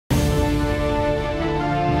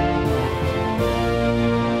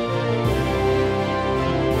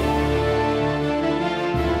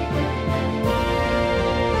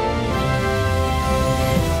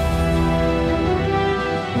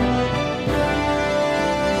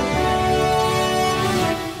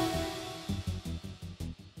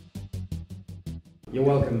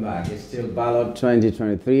Welcome back. It's still ballot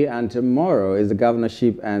 2023, and tomorrow is the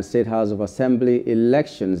governorship and state house of assembly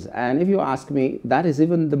elections. And if you ask me, that is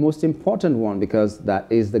even the most important one, because that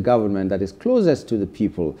is the government that is closest to the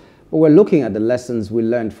people. But we're looking at the lessons we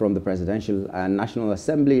learned from the presidential and national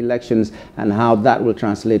assembly elections and how that will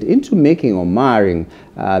translate into making or marring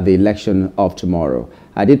the election of tomorrow.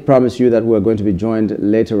 I did promise you that we're going to be joined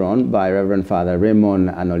later on by Reverend Father Raymond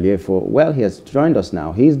Nwoye. Well, he has joined us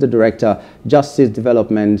now. He's the Director, Justice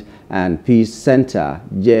Development and Peace Center,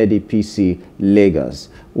 JDPC, Lagos.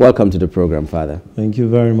 Welcome to the program, Father. Thank you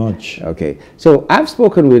very much. Okay, so I've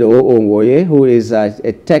spoken with Nwoye, who is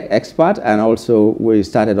a tech expert, and also we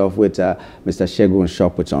started off with Mr. Segun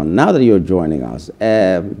Sopitan. Now that you're joining us,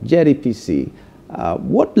 JDPC,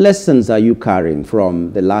 what lessons are you carrying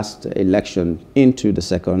from the last election into the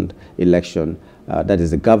second election, that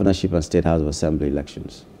is the governorship and state house of assembly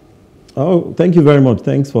elections? Oh, thank you very much.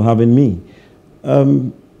 Thanks for having me.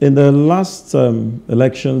 In the last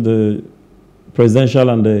election, the presidential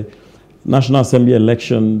and the National Assembly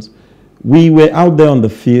elections, we were out there on the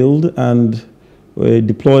field and we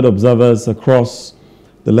deployed observers across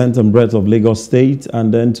the length and breadth of Lagos State,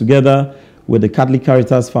 and then together with the Catholic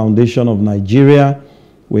Caritas Foundation of Nigeria,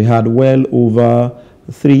 we had well over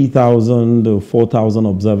 3,000 or 4,000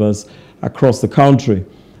 observers across the country.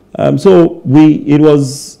 So it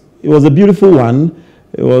was a beautiful one.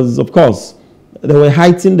 It was, of course, there were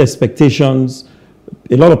heightened expectations.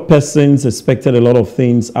 A lot of persons expected a lot of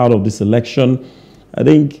things out of this election. I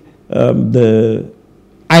think the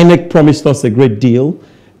INEC promised us a great deal,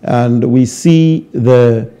 and we see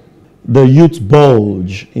the youth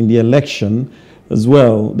bulge in the election as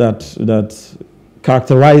well that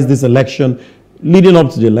characterized this election leading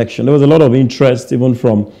up to the election. There was a lot of interest even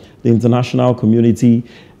from the international community,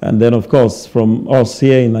 and then of course from us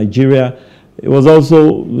here in Nigeria. It was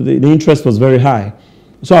also, the interest was very high.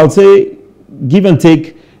 So I would say, give and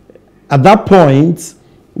take, at that point,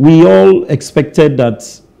 we all expected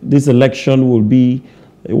that this election will be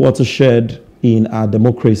a watershed in our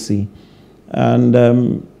democracy. And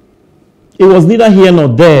it was neither here nor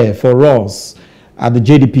there for us at the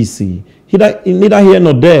JDPC. Neither here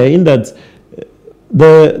nor there, in that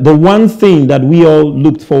the one thing that we all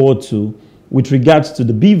looked forward to with regards to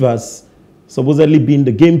the beavers supposedly being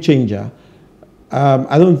the game changer,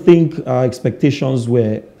 I don't think our expectations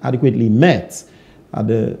were adequately met at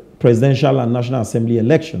the presidential and National Assembly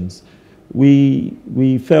elections.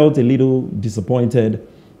 We felt a little disappointed,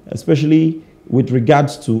 especially with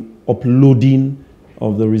regards to uploading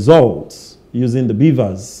of the results using the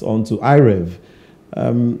beavers onto IREV.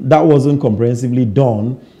 That wasn't comprehensively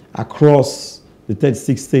done across the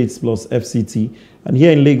 36 states plus FCT. And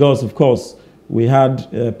here in Lagos, of course, we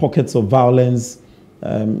had pockets of violence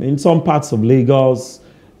in some parts of Lagos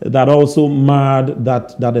that also marred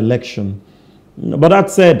that election. But that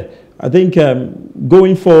said, I think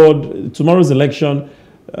going forward, tomorrow's election,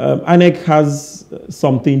 INEC has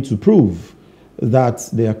something to prove, that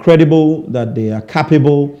they are credible, that they are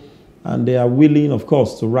capable, and they are willing, of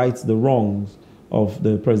course, to right the wrongs of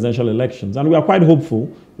the presidential elections. And we are quite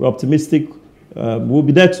hopeful, we're optimistic. We'll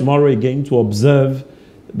be there tomorrow again to observe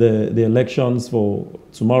the elections for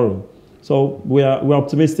tomorrow. So we're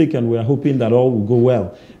optimistic, and we're hoping that all will go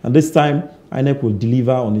well. And this time, INEC will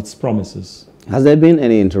deliver on its promises. Has there been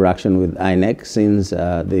any interaction with INEC since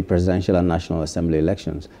the presidential and national assembly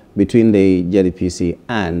elections between the JDPC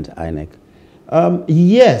and INEC?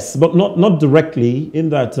 Yes, but not directly, in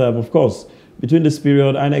that, of course, between this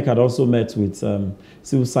period, INEC had also met with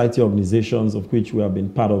civil society organizations, of which we have been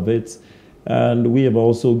part of it. And we have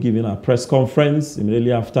also given a press conference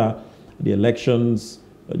immediately after the elections,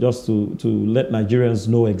 just to let Nigerians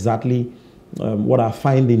know exactly what our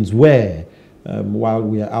findings were while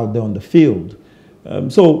we are out there on the field.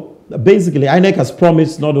 So basically, INEC has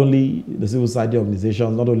promised not only the civil society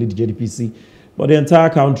organizations, not only the JDPC, but the entire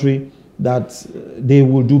country, that they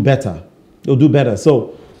will do better. They'll do better.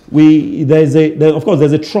 So of course,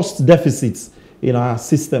 there's a trust deficit in our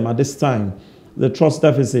system at this time, the trust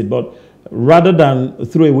deficit. But rather than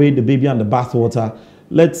throw away the baby and the bathwater,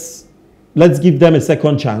 let's give them a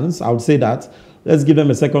second chance. I would say that. Let's give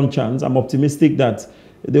them a second chance. I'm optimistic that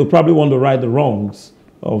they'll probably want to right the wrongs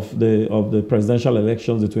of the presidential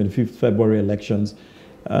elections, the 25th February elections.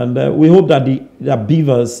 And we hope that the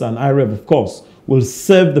beavers and IREV, of course, will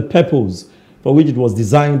serve the purpose for which it was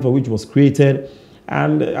designed, for which it was created.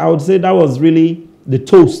 And I would say that was really the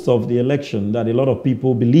toast of the election, that a lot of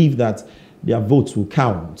people believe that their votes will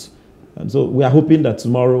count. And so we are hoping that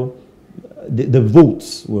tomorrow the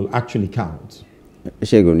votes will actually count.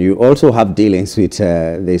 Segun, you also have dealings with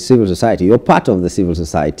the civil society. You're part of the civil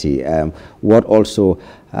society. What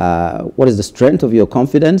is the strength of your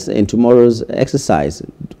confidence in tomorrow's exercise,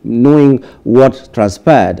 knowing what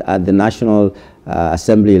transpired at the National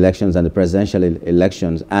Assembly elections and the presidential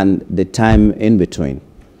elections and the time in between?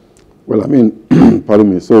 Well, I mean,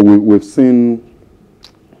 pardon me. So we've seen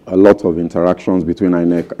a lot of interactions between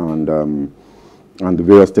INEC and the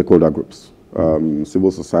various stakeholder groups.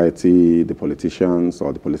 Civil society, the politicians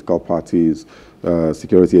or the political parties,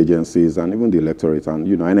 security agencies, and even the electorate. And,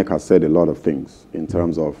 INEC has said a lot of things in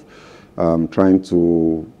terms of trying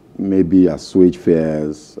to maybe assuage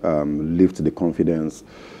fears, lift the confidence.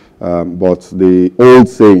 But the old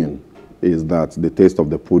saying is that the taste of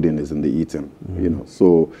the pudding is in the eating,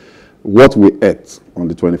 So what we ate on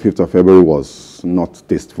the 25th of February was not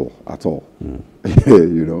tasteful at all,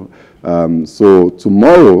 So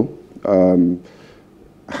tomorrow,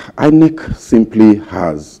 INEC simply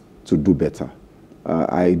has to do better.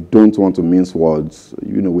 I don't want to mince words.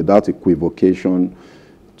 Without equivocation,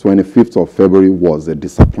 25th of February was a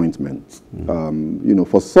disappointment.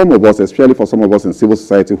 For some of us, especially for some of us in civil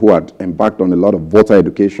society who had embarked on a lot of voter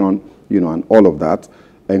education, and all of that,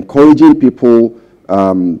 encouraging people,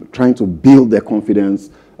 trying to build their confidence,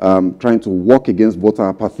 trying to work against voter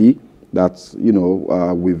apathy that,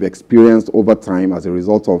 we've experienced over time as a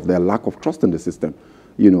result of their lack of trust in the system.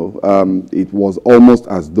 It was almost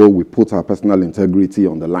as though we put our personal integrity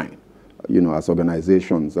on the line, as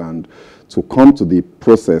organizations. And to come to the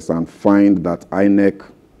process and find that INEC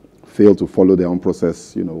failed to follow their own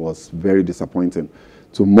process, was very disappointing.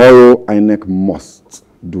 Tomorrow, INEC must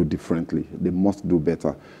do differently. They must do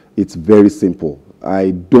better. It's very simple.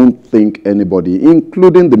 I don't think anybody,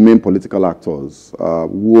 including the main political actors,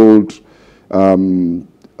 would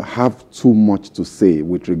have too much to say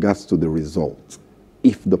with regards to the result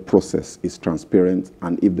if the process is transparent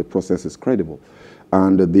and if the process is credible.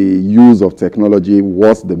 And the use of technology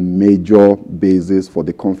was the major basis for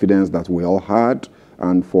the confidence that we all had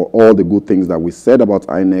and for all the good things that we said about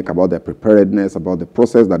INEC, about their preparedness, about the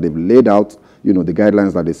process that they've laid out, the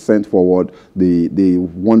guidelines that they sent forward, the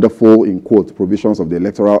wonderful, in quote, provisions of the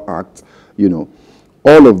Electoral Act,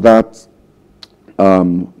 all of that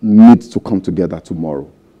needs to come together tomorrow.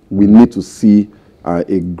 We need to see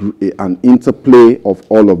an interplay of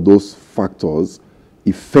all of those factors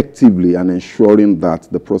effectively and ensuring that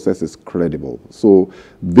the process is credible. So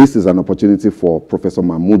this is an opportunity for Professor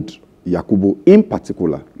Mahmood Yakubu in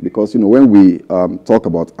particular, because when we talk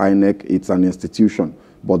about INEC, it's an institution,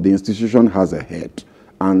 but the institution has a head,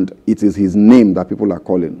 and it is his name that people are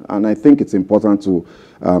calling. And I think it's important to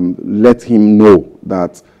let him know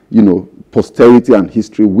that posterity and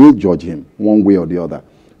history will judge him one way or the other.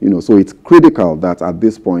 So it's critical that at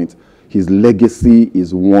this point his legacy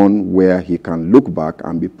is one where he can look back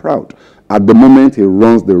and be proud. At the moment, he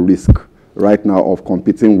runs the risk right now of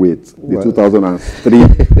competing with the 2003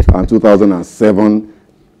 and 2007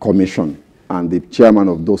 commission and the chairman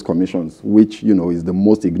of those commissions, which, is the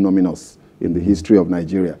most ignominious in the history of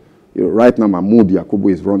Nigeria. Right now, Mahmood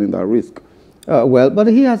Yakubu is running that risk. But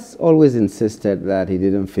he has always insisted that he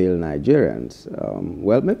didn't fail Nigerians.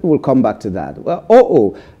 Maybe we'll come back to that.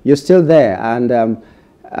 Well, you're still there, and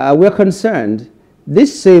we're concerned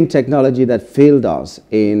this same technology that failed us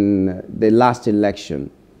in the last election,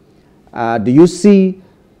 do you see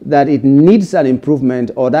that it needs an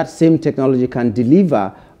improvement, or that same technology can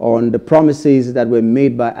deliver on the promises that were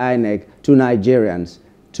made by INEC to Nigerians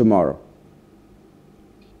tomorrow?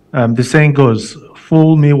 The saying goes,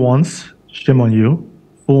 fool me once, shame on you.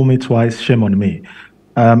 Fool me twice, shame on me.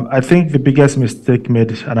 I think the biggest mistake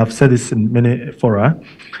made, and I've said this in many fora,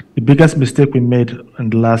 the biggest mistake we made in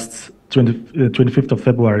the last 25th of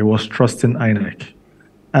February was trusting INEC.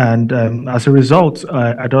 And as a result,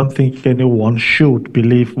 I don't think anyone should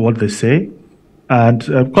believe what they say. And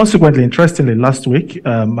consequently, interestingly, last week,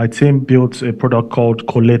 my team built a product called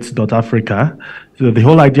Collate.Africa. So the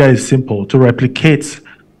whole idea is simple, to replicate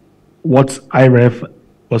what IREF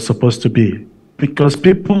was supposed to be. Because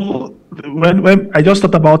people, when I just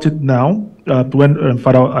thought about it now, when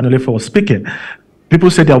Father Analyst was speaking, people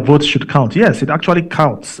say their votes should count. Yes, it actually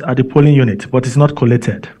counts at the polling unit, but it's not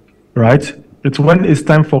collated, right? It's when it's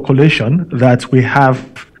time for collation that we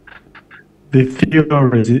have the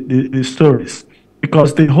theories, the stories.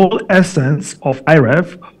 Because the whole essence of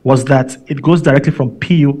IREF was that it goes directly from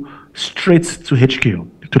PU straight to HQ,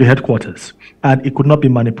 to the headquarters, and it could not be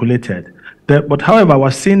manipulated. But however,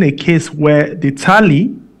 we're seeing a case where the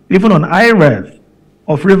tally, even on IREF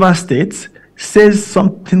of Rivers State, says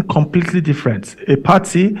something completely different. A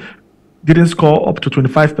party didn't score up to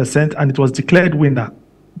 25%, and it was declared winner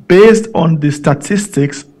based on the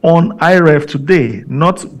statistics on IREF today,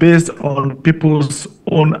 not based on people's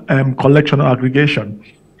own collection or aggregation.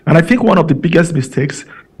 And I think one of the biggest mistakes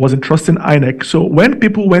was in trusting INEC. So when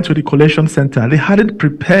people went to the collation center, they hadn't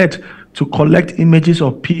prepared to collect images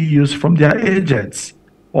of PUs from their agents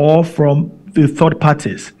or from the third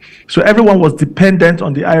parties. So everyone was dependent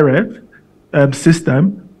on the IREF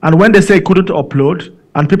system. And when they say couldn't upload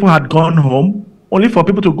and people had gone home, only for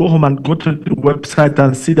people to go home and go to the website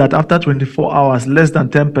and see that after 24 hours, less than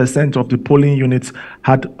 10% of the polling units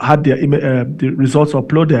had the results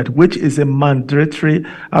uploaded, which is a mandatory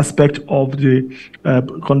aspect of the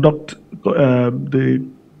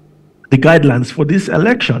the guidelines for this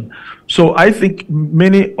election. So I think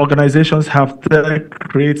many organizations have started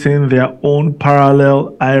creating their own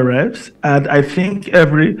parallel IREFs, and I think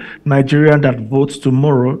every Nigerian that votes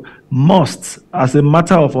tomorrow must, as a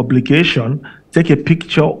matter of obligation, take a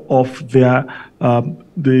picture of their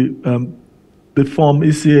the form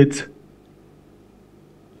EC8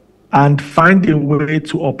 and find a way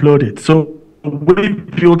to upload it. So we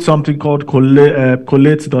built something called collate.africa.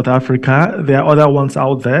 There are other ones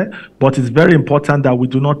out there, but it's very important that we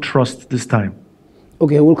do not trust this time.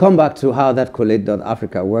 Okay, we'll come back to how that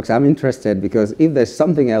collate.africa works. I'm interested because if there's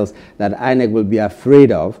something else that INEC will be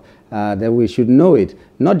afraid of, then we should know it.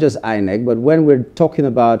 Not just INEC, but when we're talking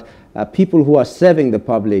about people who are serving the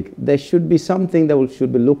public, there should be something that we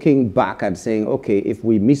should be looking back and saying, okay, if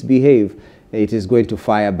we misbehave, it is going to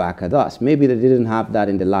fire back at us. Maybe they didn't have that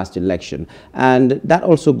in the last election. And that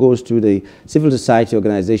also goes to the civil society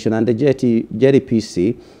organization and the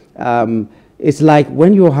JDPC. It's like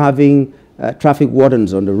when you're having traffic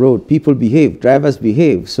wardens on the road, people behave, drivers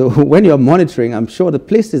behave. So when you're monitoring, I'm sure the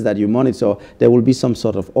places that you monitor, there will be some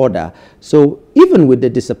sort of order. So even with the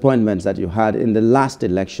disappointments that you had in the last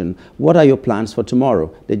election, what are your plans for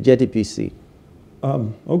tomorrow, the JDPC?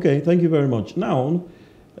 Okay, thank you very much. Now,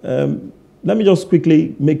 let me just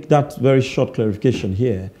quickly make that very short clarification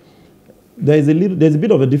here. There's a bit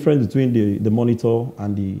of a difference between the monitor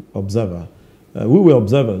and the observer. We were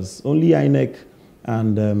observers. Only INEC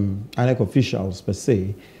and INEC officials per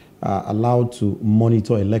se are allowed to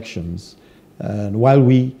monitor elections, and while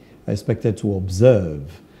we are expected to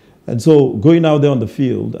observe. And so going out there on the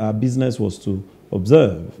field, our business was to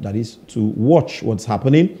observe, that is to watch what's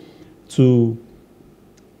happening, to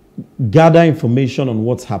gather information on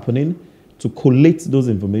what's happening, to collate those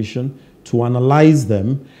information, to analyze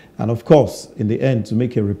them, and of course, in the end, to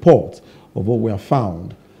make a report of what we have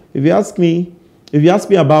found. If you ask me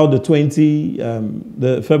about the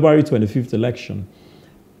February 25th election,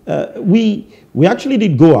 we actually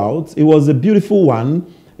did go out. It was a beautiful one.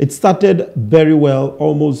 It started very well,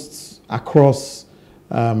 almost across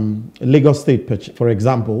Lagos State, for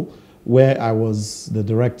example, where I was the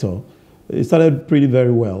director. It started pretty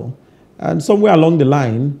very well. And somewhere along the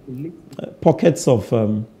line, pockets of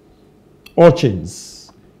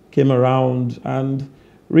urchins came around, and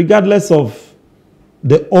regardless of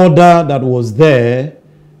the order that was there,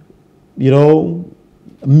 you know,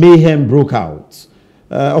 mayhem broke out.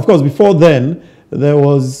 Of course, before then, there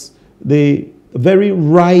was the very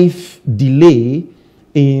rife delay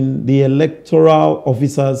in the electoral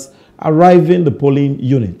officers arriving the polling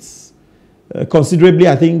units. Considerably,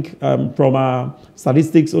 I think, from our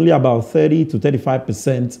statistics, only about 30 to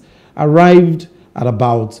 35% arrived at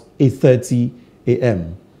about 8:30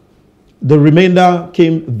 a.m. The remainder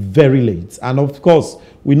came very late. And of course,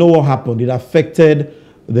 we know what happened. It affected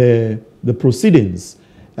the proceedings.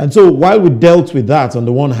 And so while we dealt with that on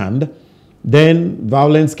the one hand, then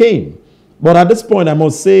violence came. But at this point, I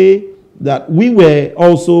must say that we were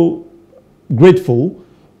also grateful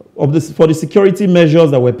for the security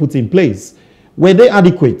measures that were put in place. Were they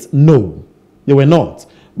adequate? No, they were not.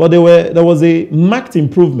 But there was a marked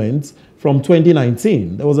improvement from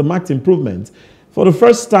 2019. There was a marked improvement. For the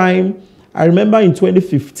first time, I remember in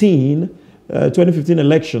 2015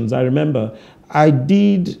 elections, I remember I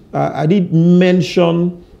did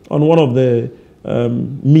mention on one of the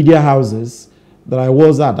media houses that I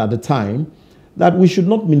was at the time that we should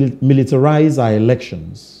not militarize our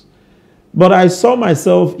elections. But I saw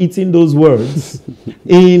myself eating those words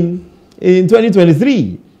in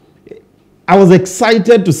 2023. I was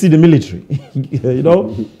excited to see the military, you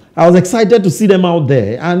know. I was excited to see them out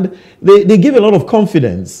there, and they give a lot of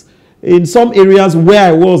confidence in some areas where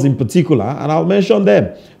I was in particular, and I'll mention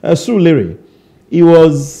them. Surulere,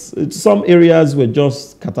 some areas were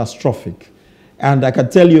just catastrophic, and I can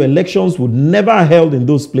tell you elections would never have held in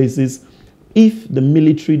those places if the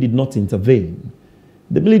military did not intervene.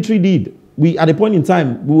 The military did. At a point in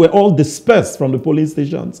time, we were all dispersed from the polling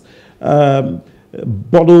stations.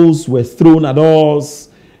 Bottles were thrown at us.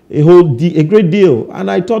 a great deal.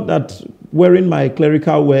 And I thought that wearing my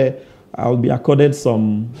clerical wear, I'll be accorded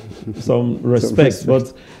some respect.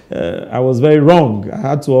 But I was very wrong. I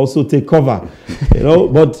had to also take cover,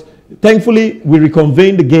 But thankfully, we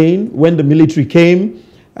reconvened again when the military came,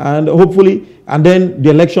 and then the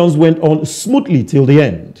elections went on smoothly till the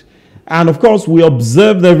end. And of course, we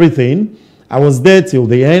observed everything. I was there till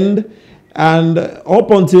the end, and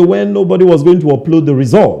up until when nobody was going to upload the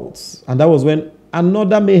results. And that was when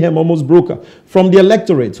another mayhem almost broke out from the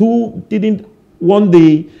electorate, who didn't want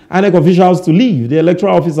the INEC officials to leave, the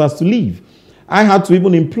electoral officers to leave. I had to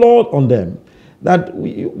even implore on them that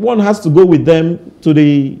one has to go with them to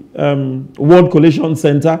the World Collation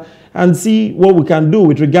Center and see what we can do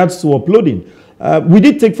with regards to uploading. We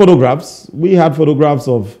did take photographs. We had photographs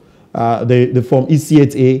of the form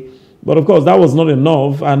EC8A, but of course that was not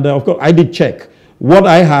enough. And of course I did check. What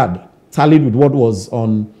I had tallied with what was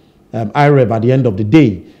on IREV at the end of the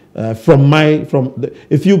day from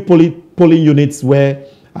a few polling units where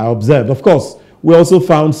I observed. Of course, we also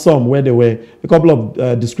found some where there were a couple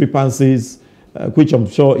of discrepancies, which I'm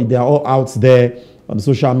sure they're all out there on the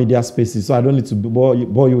social media spaces, so I don't need to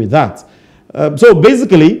bore you with that. So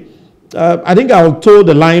basically, I think I'll toe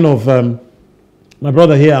the line of my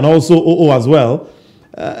brother here and also OO as well.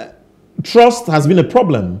 Trust has been a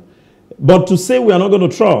problem, but to say we are not going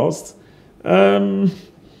to trust,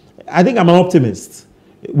 I think I'm an optimist.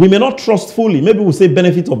 We may not trust fully. Maybe we'll say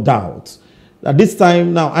benefit of doubt. At this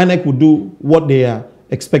time now, INEC will do what they are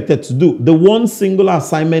expected to do. The one singular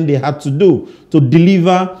assignment they had to do to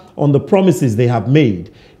deliver on the promises they have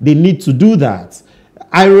made. They need to do that.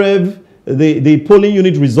 IREV, the polling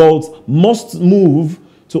unit results must move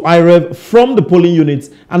to IREV from the polling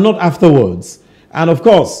units and not afterwards. And of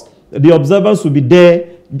course, the observers will be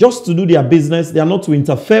there just to do their business. They are not to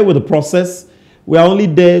interfere with the process. We are only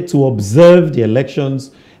there to observe the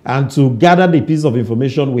elections and to gather the piece of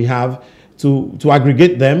information we have, to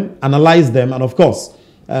aggregate them, analyze them, and of course,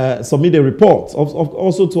 submit a report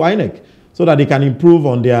also to INEC so that they can improve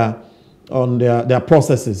on their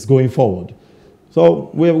processes going forward. So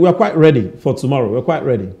we're quite ready for tomorrow. We're quite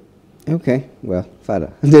ready. Okay, well,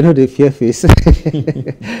 Father, they know the fear face.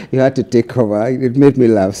 You had to take cover. It made me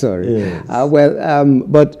laugh, sorry. Yes.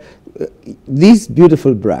 But this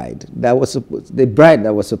beautiful bride, the bride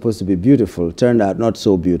that was supposed to be beautiful turned out not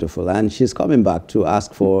so beautiful, and she's coming back to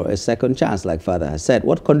ask for a second chance, like Father has said.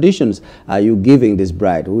 What conditions are you giving this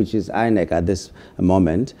bride, which is INEC at this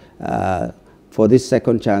moment, for this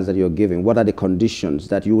second chance that you're giving? What are the conditions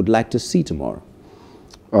that you would like to see tomorrow?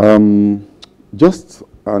 Just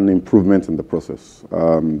an improvement in the process.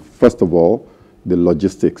 First of all, the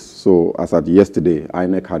logistics. So as at yesterday,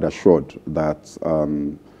 INEC had assured that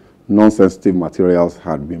non-sensitive materials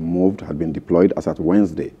had been moved, had been deployed as at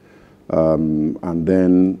Wednesday. And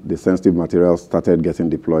then the sensitive materials started getting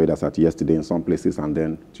deployed as at yesterday in some places, and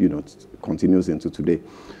then, it continues into today.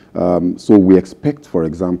 So we expect, for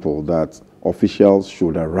example, that officials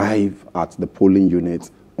should arrive at the polling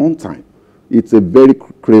units on time. It's a very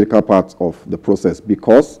critical part of the process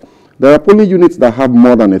because there are polling units that have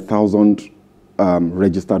more than 1,000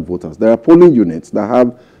 registered voters. There are polling units that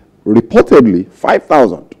have reportedly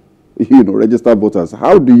 5,000 registered voters.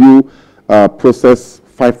 How do you process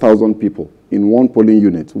 5,000 people in one polling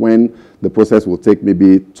unit when the process will take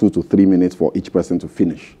maybe 2 to 3 minutes for each person to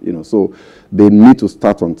finish? So they need to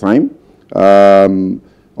start on time.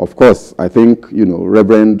 Of course, I think,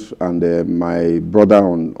 Reverend and my brother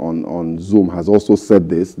on Zoom has also said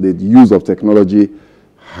this. The use of technology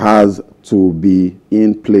has to be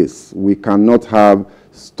in place. We cannot have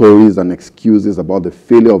stories and excuses about the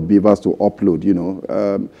failure of beavers to upload,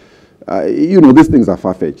 these things are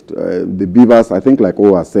far-fetched. The beavers, I think, like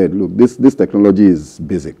Owa said, look, this technology is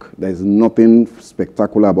basic. There's nothing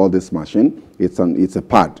spectacular about this machine. It's a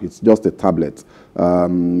pad. It's just a tablet.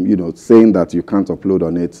 Saying that you can't upload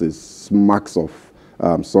on it is marks of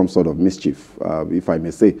some sort of mischief, if I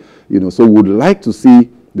may say. So would like to see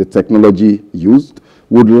the technology used.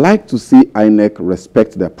 Would like to see INEC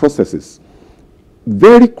respect their processes.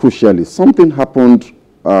 Very crucially, something happened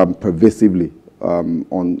pervasively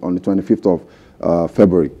on the 25th of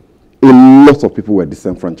February. A lot of people were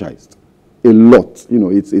disenfranchised. A lot.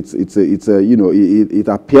 It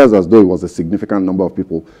appears as though it was a significant number of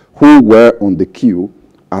people who were on the queue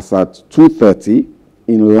as at 2:30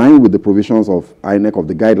 in line with the provisions of INEC, of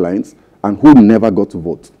the guidelines, and who never got to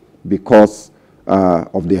vote because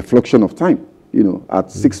of the effluxion of time. At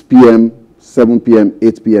 6 p.m., 7 p.m.,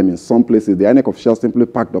 8 p.m. in some places, the INEC officials simply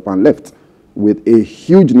packed up and left, with a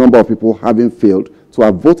huge number of people having failed to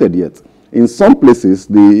have voted yet. In some places,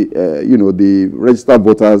 the registered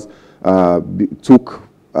voters took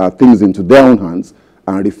things into their own hands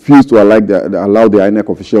and refused to allow the INEC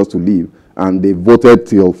officials to leave, and they voted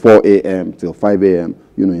till 4 a.m., till 5 a.m.,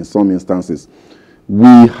 in some instances.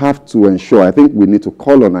 We have to ensure, I think we need to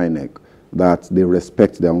call on INEC that they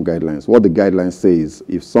respect their own guidelines. What the guidelines say is,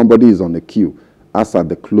 if somebody is on the queue, as at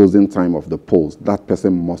the closing time of the polls, that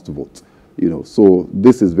person must vote. So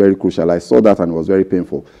this is very crucial. I saw that and it was very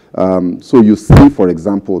painful. So you see, for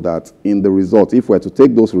example, that in the results, if we're to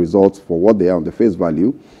take those results for what they are on the face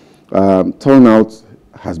value, turnout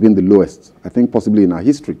has been the lowest, I think possibly in our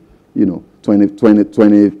history,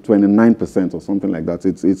 29% or something like that.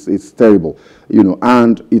 It's terrible,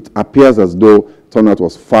 and it appears as though turnout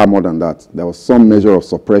was far more than that. There was some measure of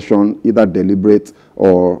suppression, either deliberate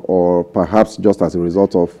or perhaps just as a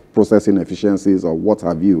result of processing efficiencies or what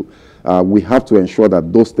have you. We have to ensure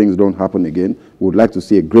that those things don't happen again. We would like to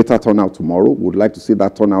see a greater turnout tomorrow. We would like to see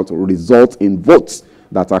that turnout result in votes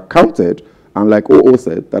that are counted and, like OO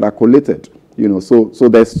said, that are collated. So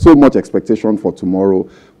there's so much expectation for tomorrow.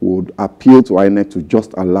 We would appeal to INEC to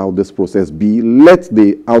just allow this process be. Let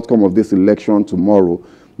the outcome of this election tomorrow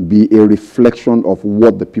be a reflection of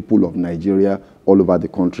what the people of Nigeria all over the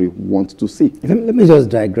country want to see. Let me just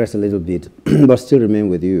digress a little bit, but still remain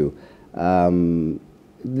with you.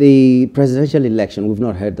 The presidential election, we've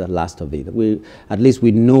not heard the last of it. At least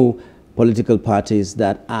we know political parties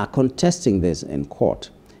that are contesting this in court.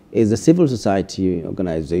 Is the civil society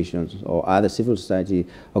organizations or other civil society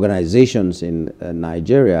organizations in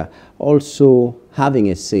Nigeria also having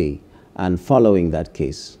a say and following that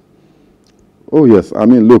case? Oh, yes. I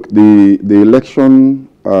mean, look, the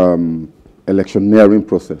electioneering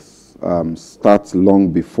process starts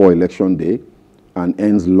long before election day and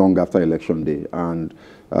ends long after election day. And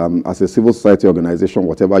as a civil society organization,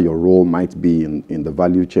 whatever your role might be in the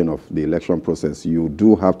value chain of the election process, you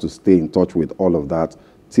do have to stay in touch with all of that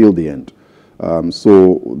till the end.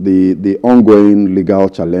 So the ongoing legal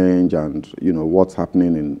challenge and what's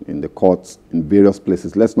happening in the courts in various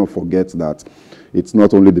places, let's not forget that it's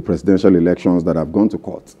not only the presidential elections that have gone to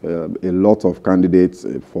court. A lot of candidates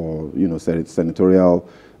for senatorial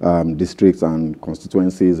districts and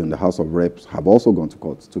constituencies in the House of Reps have also gone to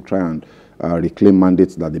court to try and reclaim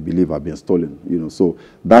mandates that they believe have been stolen. So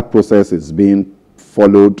that process is being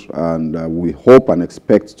followed, and we hope and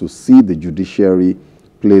expect to see the judiciary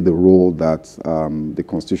play the role that the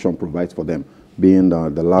Constitution provides for them, being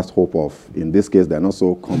the last hope of, in this case, they're not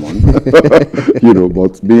so common,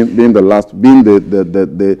 but being the last, being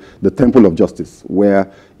the temple of justice,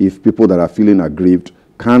 where if people that are feeling aggrieved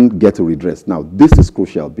can't get redress. Now, this is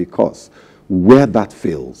crucial because where that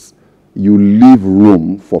fails, you leave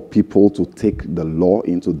room for people to take the law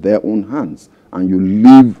into their own hands, and you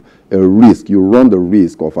leave a risk, you run the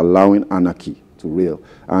risk of allowing anarchy to reign.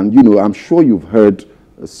 And, I'm sure you've heard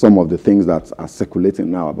some of the things that are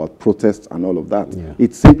circulating now about protests and all of that. Yeah.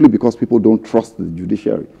 It's simply because people don't trust the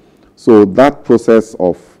judiciary. So that process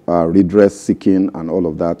of redress seeking and all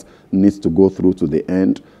of that needs to go through to the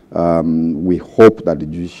end. We hope that the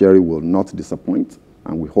judiciary will not disappoint,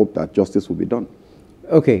 and we hope that justice will be done.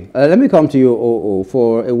 Okay, let me come to you, OO,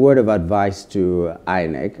 for a word of advice to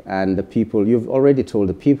INEC and the people. You've already told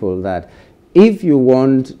the people that if you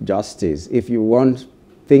want justice, if you want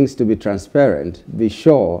things to be transparent, be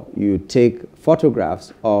sure you take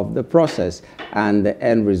photographs of the process and the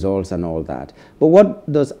end results and all that. But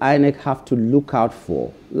what does INEC have to look out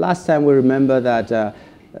for? Last time we remember that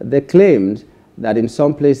they claimed that in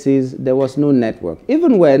some places there was no network,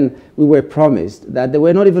 even when we were promised that they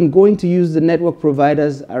were not even going to use the network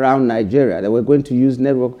providers around Nigeria. They were going to use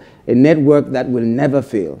a network that will never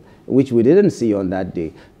fail, which we didn't see on that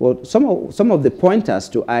day. Well, some of the pointers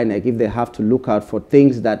to INEC, if they have to look out for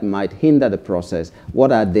things that might hinder the process,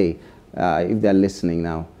 what are they, if they're listening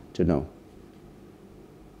now, to know?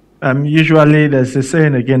 Usually there's a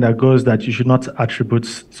saying again that goes that you should not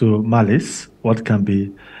attribute to malice what can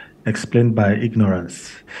be explained by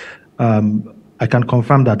ignorance. I can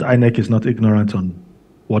confirm that INEC is not ignorant on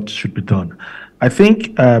what should be done. I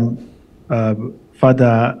think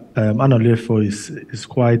Father Analyst is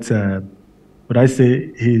quite, would I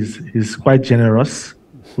say, he's quite generous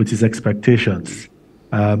with his expectations.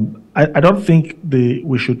 I don't think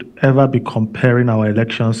we should ever be comparing our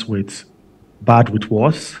elections with bad with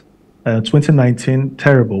worse. 2019,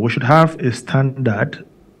 terrible. We should have a standard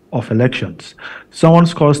of elections. Someone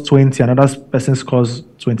scores 20, another person scores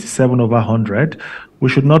 27 over 100. We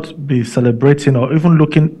should not be celebrating or even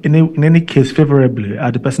looking in any case favorably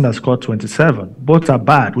at the person that scored 27. Both are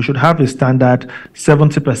bad. We should have a standard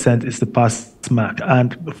 70% is the pass mark.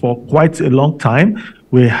 And for quite a long time,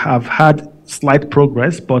 we have had slight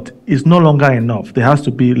progress, but it's no longer enough. There has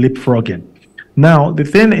to be leapfrogging. Now, the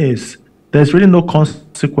thing is, there's really no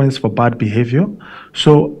consequence for bad behavior.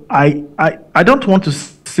 So I don't want to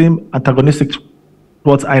seem antagonistic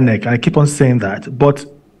towards INEC. I keep on saying that, but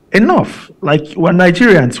enough. Like, we're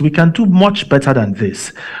Nigerians, we can do much better than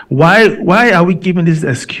this. Why are we giving these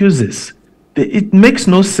excuses? It makes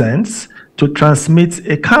no sense to transmit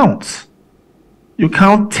a count. You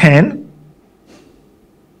count 10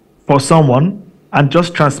 for someone and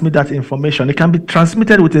just transmit that information. It can be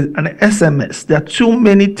transmitted with an SMS. There are too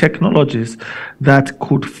many technologies that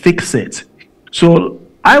could fix it. So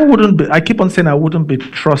I keep on saying I wouldn't be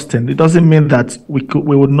trusting. It doesn't mean that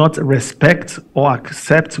we would not respect or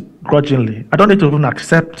accept grudgingly. I don't need to even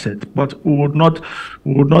accept it, but we would not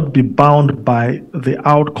be bound by the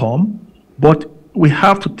outcome. But we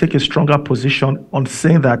have to take a stronger position on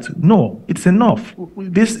saying that no, it's enough.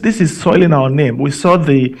 This is soiling our name. We saw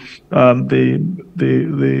the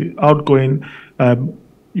outgoing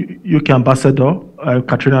UK ambassador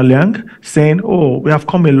Katrina Liang saying, "Oh, we have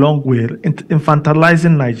come a long way,"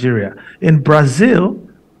 infantilizing Nigeria. In Brazil,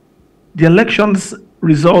 the election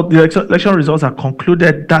results are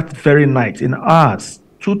concluded that very night in hours,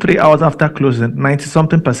 2-3 hours after closing.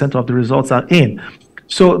 90-something% of the results are in.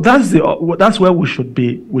 So that's where we should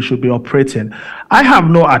be operating. I have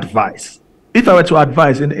no advice. If I were to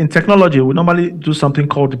advise in technology, we normally do something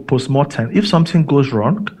called the post-mortem. If something goes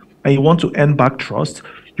wrong and you want to earn back trust,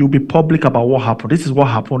 you'll be public about what happened. This is what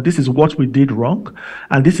happened. This is what we did wrong,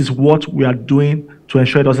 and this is what we are doing to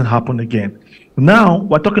ensure it doesn't happen again. Now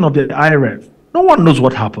we're talking of the IRF. No one knows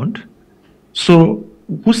what happened. So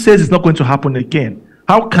who says it's not going to happen again?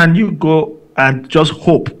 How can you go and just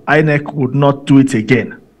hope INEC would not do it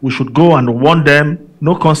again? We should go and warn them,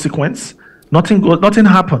 no consequence, nothing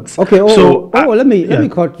happens. Okay, let me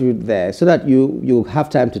cut you there so that you have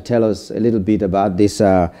time to tell us a little bit about this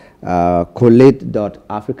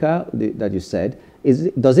collate.africa that you said.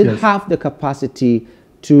 Does it have the capacity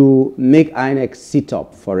to make INEC sit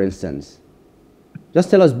up, for instance? Just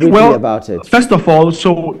tell us briefly about it. First of all,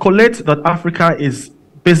 so collate.africa is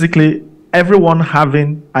basically everyone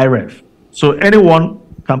having IREF. So anyone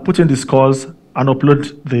can put in the scores and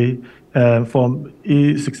upload the Form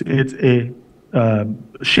E68A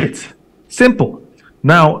sheet. Simple.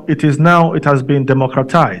 Now it has been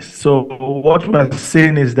democratized. So what we're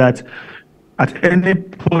saying is that at any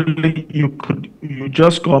polling you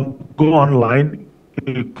just go online,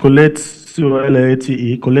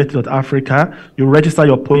 collate.africa, you register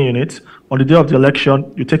your polling unit. On the day of the election,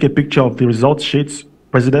 you take a picture of the results sheets,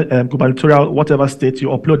 president, gubernatorial, whatever state, you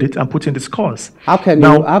upload it and put in the scores. How can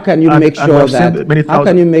you make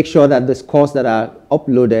sure that the scores that are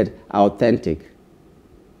uploaded are authentic?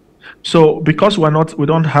 So because we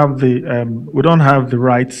don't have the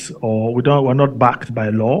rights, or we're not backed by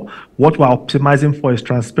law, what we're optimizing for is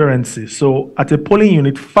transparency. So at a polling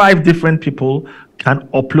unit, 5 different people can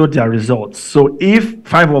upload their results. So if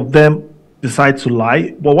 5 of them decide to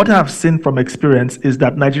lie, but what I have seen from experience is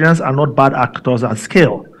that Nigerians are not bad actors at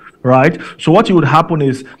scale, right? So what would happen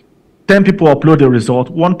is 10 people upload the result,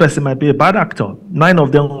 1 person might be a bad actor, 9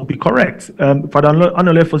 of them will be correct. Father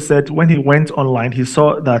Analyst said when he went online, he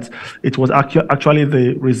saw that it was actually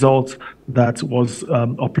the result that was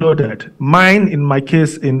uploaded. Mine, in my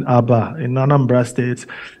case in Aba, in Anambra State,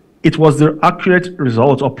 it was the accurate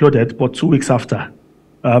result uploaded, but 2 weeks after.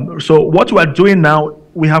 So what we're doing now,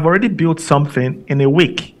 we have already built something in a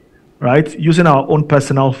week, right? Using our own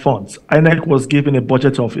personal funds. INEC was given a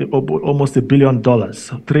budget of almost $1 billion,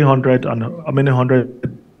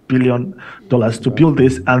 $100 billion to build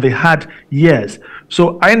this, and they had years.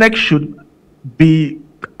 So INEC should be,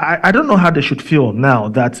 I don't know how they should feel now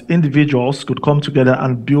that individuals could come together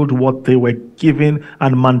and build what they were given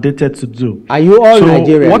and mandated to do. Are you all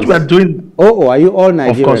Nigerians? What we are doing... are you all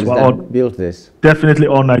Nigerians of course, that built this? Definitely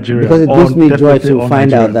all Nigerians. Because it gives me joy to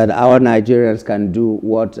find out that our Nigerians can do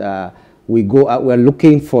what we're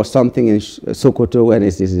looking for something in Sokoto when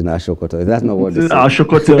it is in Ashokoto. That's not what it is.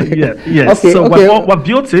 Ashokoto, yes. Okay, so what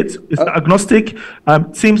built it is agnostic.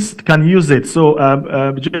 Teams can use it. So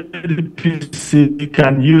JDPC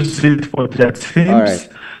can use it for their teams. All right.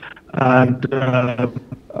 And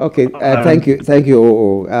okay, thank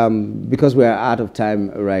you. Because we are out of time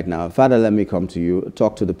right now, Father, let me come to you,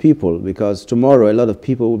 talk to the people, because tomorrow a lot of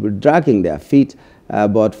people will be dragging their feet.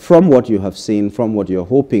 But from what you have seen, from what you're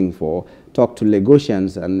hoping for, talk to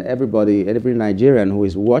Lagosians and everybody, every Nigerian who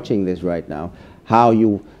is watching this right now, how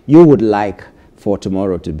you would like for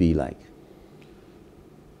tomorrow to be like.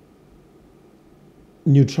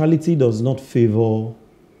 Neutrality does not favor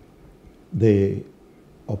the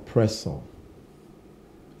oppressor.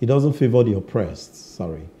 It doesn't favor the oppressed,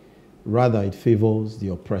 sorry. Rather, it favors the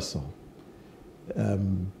oppressor.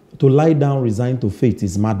 To lie down resigned to fate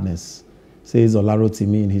is madness, says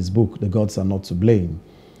Olarotimi in his book, The Gods Are Not to Blame.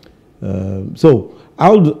 So I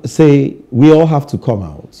would say we all have to come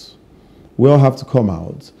out. We all have to come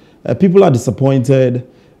out. People are disappointed.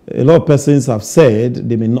 A lot of persons have said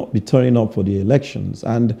they may not be turning up for the elections.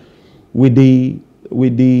 And with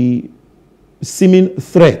the seeming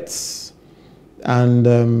threats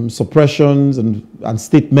and suppressions and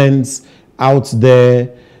statements out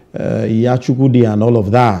there, Yachukudi and all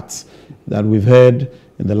of that we've heard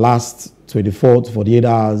in the last 24 to 48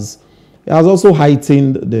 hours, it has also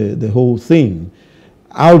heightened the whole thing.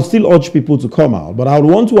 I would still urge people to come out, but I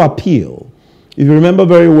would want to appeal. If you remember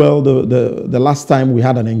very well, the last time we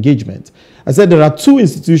had an engagement, I said there are two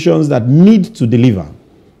institutions that need to deliver: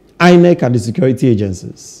 INEC and the security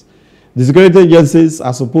agencies. The security agencies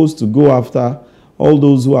are supposed to go after all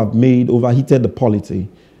those who have overheated the polity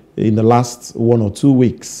in the last 1 or 2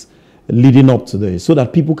 weeks leading up to this, so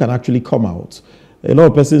that people can actually come out. A lot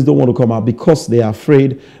of persons don't want to come out because they are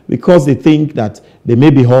afraid, because they think that they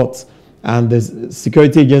may be hurt and the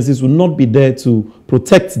security agencies will not be there to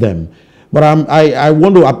protect them. But I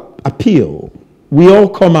want to appeal. We all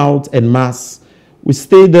come out en masse. We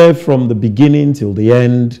stay there from the beginning till the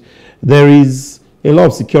end. There is a lot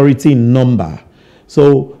of security in number.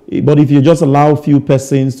 So, but if you just allow a few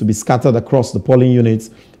persons to be scattered across the polling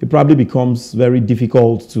units, it probably becomes very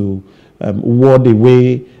difficult to ward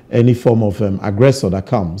away any form of aggressor that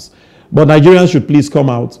comes. But Nigerians should please come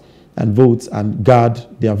out and vote and guard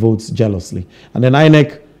their votes jealously. And then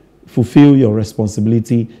INEC, fulfill your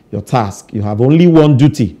responsibility, your task. You have only one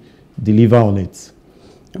duty: deliver on it.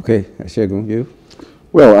 Okay, Segun, you?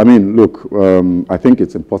 Well, I mean, look, I think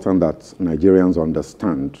it's important that Nigerians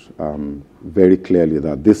understand very clearly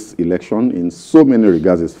that this election, in so many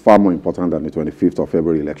regards, is far more important than the 25th of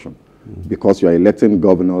February election, because you are electing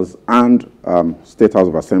governors and State House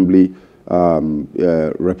of Assembly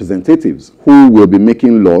representatives who will be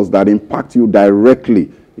making laws that impact you directly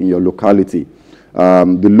in your locality.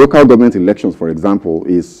 The local government elections, for example,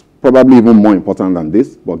 is probably even more important than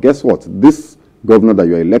this. But guess what? This governor that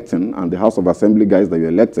you're electing and the House of Assembly guys that you're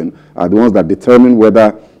electing are the ones that determine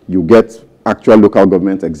whether you get actual local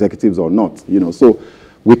government executives or not. You know, so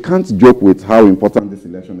we can't joke with how important this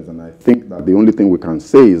election is. And I think that the only thing we can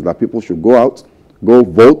say is that people should go out, go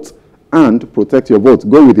vote, and protect your vote.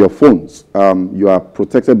 Go with your phones. You are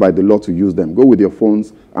protected by the law to use them. Go with your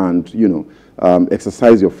phones and, you know,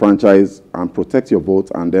 exercise your franchise and protect your vote,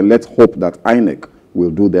 and then let's hope that INEC will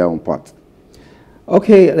do their own part.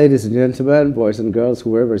 Okay, ladies and gentlemen, boys and girls,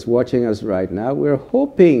 whoever is watching us right now, we're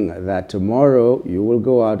hoping that tomorrow you will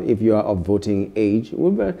go out if you are of voting age.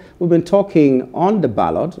 We've been talking on the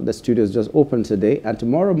ballot. The studio is just open today, and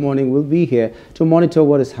tomorrow morning we'll be here to monitor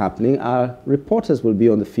what is happening. Our reporters will be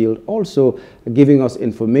on the field also giving us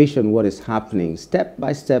information what is happening,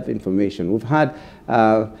 step-by-step information. We've had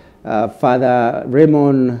Father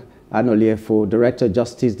Raymond Anoliefo, Director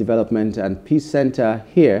Justice Development and Peace Center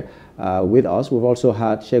here with us. We've also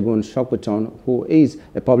had Segun Sopitan, who is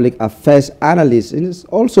a public affairs analyst and is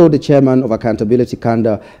also the chairman of Accountability,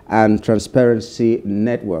 Candor and Transparency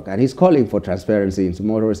Network. And he's calling for transparency in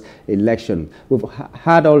tomorrow's election. We've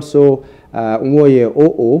had also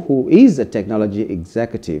Nwoye who is a technology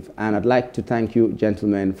executive. And I'd like to thank you,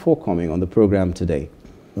 gentlemen, for coming on the program today.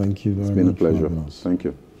 Thank you very much. It's been a pleasure. Thank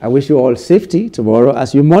you. I wish you all safety tomorrow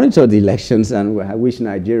as you monitor the elections, and I wish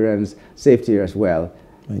Nigerians safety as well.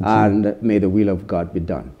 And may the will of God be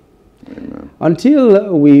done. Amen.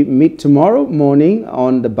 Until we meet tomorrow morning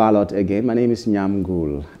on the ballot again, my name is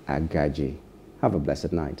Nyamgul Agaji. Have a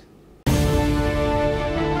blessed night.